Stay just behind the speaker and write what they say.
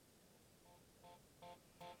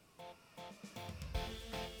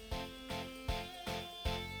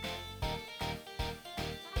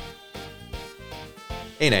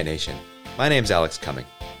Hey Knight Nation, my name's Alex Cumming,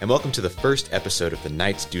 and welcome to the first episode of the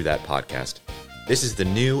Knights Do That podcast. This is the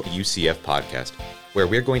new UCF podcast, where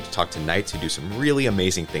we're going to talk to Knights who do some really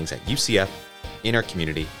amazing things at UCF, in our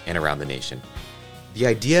community, and around the nation. The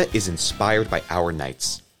idea is inspired by our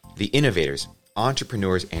Knights, the innovators,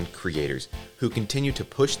 entrepreneurs, and creators who continue to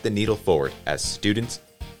push the needle forward as students,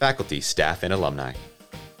 faculty, staff, and alumni.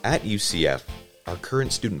 At UCF, our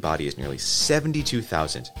current student body is nearly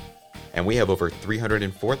 72,000, and we have over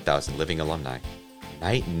 304,000 living alumni.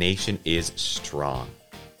 Knight Nation is strong.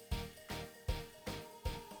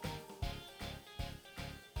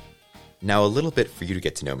 Now a little bit for you to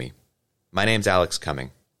get to know me. My name's Alex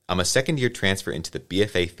Cumming. I'm a second-year transfer into the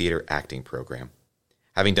BFA Theater Acting program.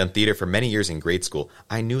 Having done theater for many years in grade school,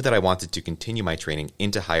 I knew that I wanted to continue my training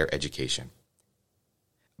into higher education.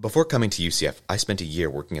 Before coming to UCF, I spent a year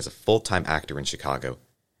working as a full-time actor in Chicago.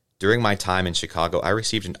 During my time in Chicago, I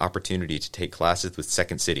received an opportunity to take classes with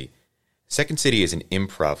Second City. Second City is an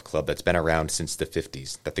improv club that's been around since the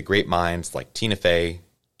 50s, that the great minds like Tina Fey,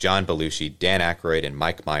 John Belushi, Dan Aykroyd, and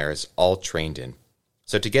Mike Myers all trained in.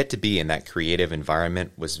 So to get to be in that creative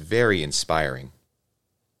environment was very inspiring.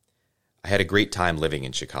 I had a great time living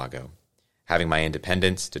in Chicago, having my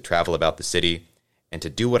independence to travel about the city, and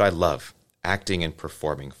to do what I love, acting and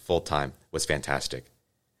performing full-time, was fantastic.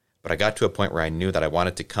 But I got to a point where I knew that I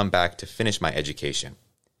wanted to come back to finish my education,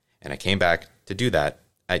 and I came back to do that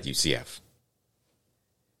at UCF.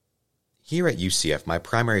 Here at UCF, my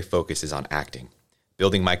primary focus is on acting,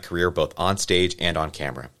 building my career both on stage and on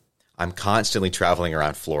camera. I'm constantly traveling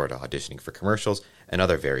around Florida, auditioning for commercials and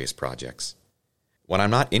other various projects. When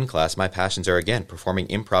I'm not in class, my passions are again performing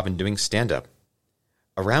improv and doing stand-up.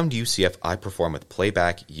 Around UCF, I perform with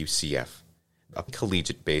Playback UCF, a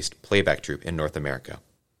collegiate-based playback troupe in North America.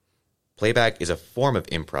 Playback is a form of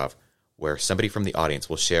improv where somebody from the audience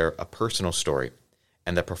will share a personal story,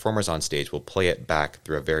 and the performers on stage will play it back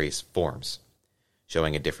through various forms,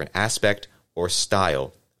 showing a different aspect or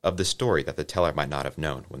style of the story that the teller might not have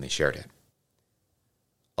known when they shared it.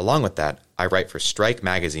 Along with that, I write for Strike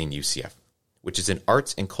Magazine UCF, which is an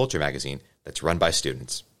arts and culture magazine that's run by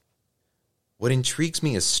students. What intrigues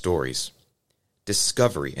me is stories,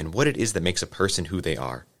 discovery, and what it is that makes a person who they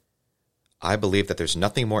are. I believe that there's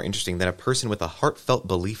nothing more interesting than a person with a heartfelt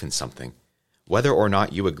belief in something. Whether or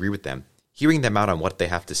not you agree with them, hearing them out on what they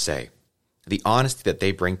have to say, the honesty that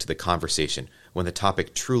they bring to the conversation when the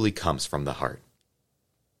topic truly comes from the heart.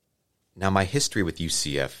 Now, my history with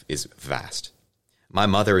UCF is vast. My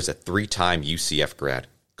mother is a 3-time UCF grad,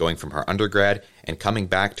 going from her undergrad and coming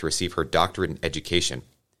back to receive her doctorate in education,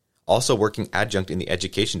 also working adjunct in the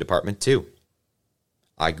education department too.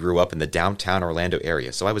 I grew up in the downtown Orlando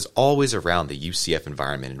area, so I was always around the UCF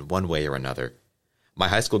environment in one way or another. My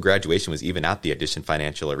high school graduation was even at the Addition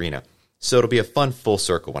Financial Arena, so it'll be a fun full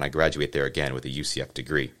circle when I graduate there again with a UCF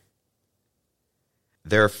degree.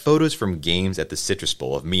 There are photos from games at the Citrus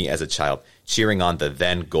Bowl of me as a child cheering on the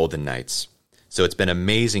then Golden Knights. So it's been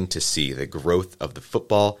amazing to see the growth of the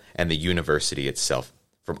football and the university itself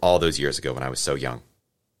from all those years ago when I was so young.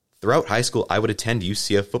 Throughout high school, I would attend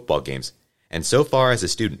UCF football games, and so far as a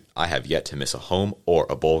student, I have yet to miss a home or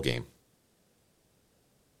a bowl game.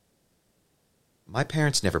 My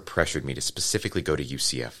parents never pressured me to specifically go to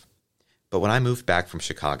UCF, but when I moved back from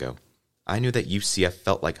Chicago, I knew that UCF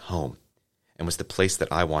felt like home and was the place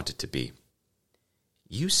that I wanted to be.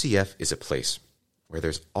 UCF is a place where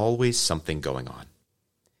there's always something going on,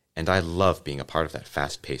 and I love being a part of that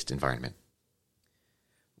fast-paced environment.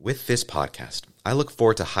 With this podcast, I look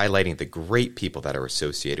forward to highlighting the great people that are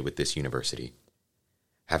associated with this university,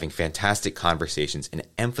 having fantastic conversations and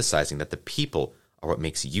emphasizing that the people are what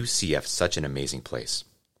makes UCF such an amazing place.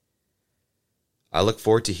 I look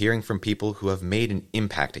forward to hearing from people who have made an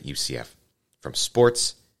impact at UCF, from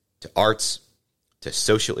sports to arts to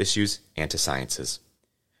social issues and to sciences,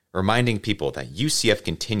 reminding people that UCF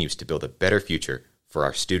continues to build a better future for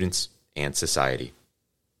our students and society.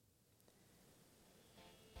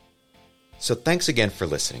 So thanks again for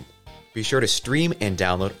listening. Be sure to stream and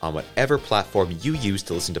download on whatever platform you use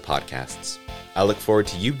to listen to podcasts. I look forward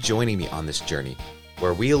to you joining me on this journey,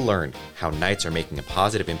 where we'll learn how Knights are making a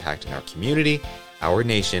positive impact in our community, our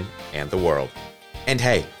nation, and the world. And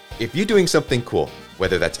hey, if you're doing something cool,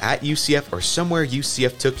 whether that's at UCF or somewhere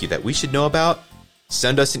UCF took you that we should know about,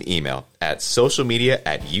 send us an email at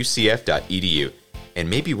socialmedia@ucf.edu, and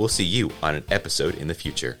maybe we'll see you on an episode in the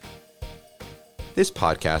future. This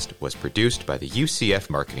podcast was produced by the UCF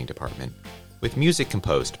Marketing Department, with music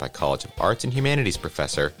composed by College of Arts and Humanities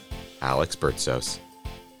professor Alex Bertsos.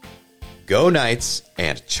 Go Knights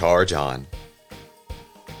and charge on!